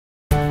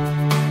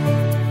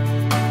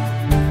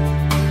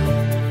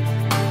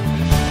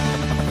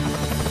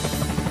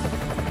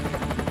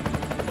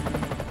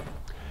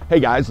Hey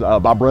guys,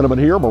 Bob Brennaman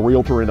here. I'm a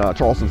realtor in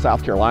Charleston,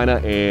 South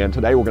Carolina, and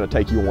today we're going to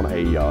take you on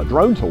a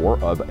drone tour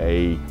of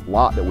a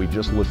lot that we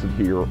just listed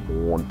here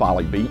on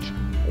Folly Beach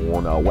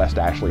on West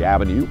Ashley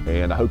Avenue,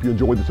 and I hope you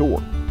enjoyed the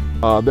tour.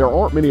 There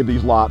aren't many of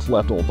these lots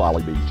left on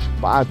Folly Beach.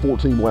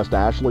 514 West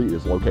Ashley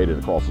is located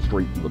across the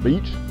street from the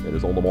beach. It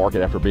is on the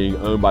market after being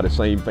owned by the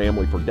same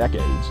family for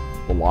decades.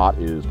 The lot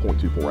is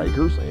 0.24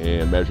 acres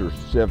and measures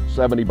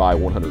 70 by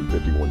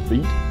 151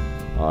 feet.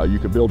 You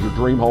can build your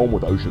dream home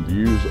with ocean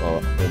views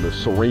on this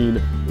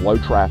serene,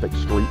 low-traffic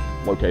street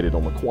located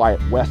on the quiet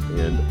west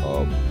end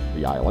of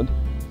the island.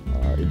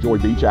 Enjoy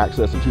beach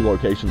access in 2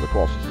 locations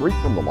across the street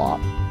from the lot.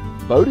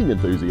 Boating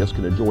enthusiasts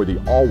can enjoy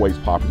the always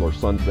popular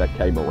Sunset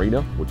Cay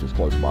Marina, which is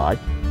close by.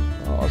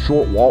 A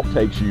short walk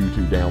takes you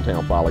to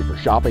downtown Folly for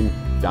shopping,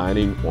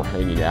 dining, or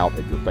hanging out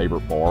at your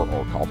favorite bar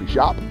or coffee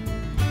shop.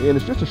 And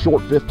it's just a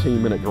short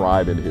 15-minute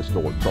drive into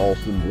historic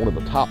Charleston, one of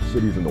the top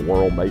cities in the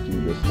world,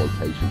 making this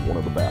location one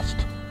of the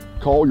best.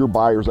 Call your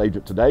buyer's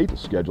agent today to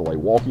schedule a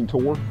walking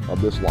tour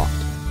of this lot.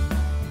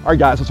 All right,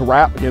 guys, that's a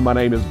wrap. Again, my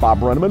name is Bob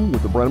Brennaman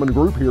with the Brennaman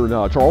Group here in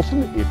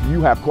Charleston. If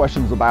you have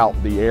questions about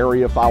the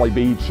area, Folly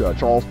Beach,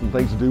 Charleston,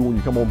 things to do when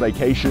you come on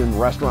vacation,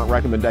 restaurant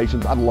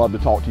recommendations, I'd love to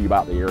talk to you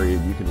about the area.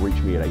 You can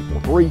reach me at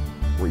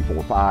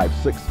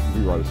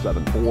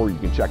 843-345-6074. You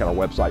can check out our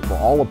website for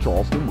all of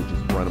Charleston, which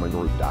is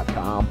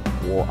BrennamanGroup.com,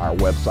 or our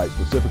website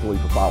specifically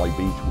for Folly Beach,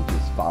 which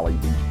is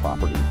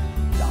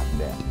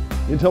FollyBeachProperty.net.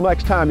 Until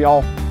next time,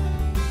 y'all.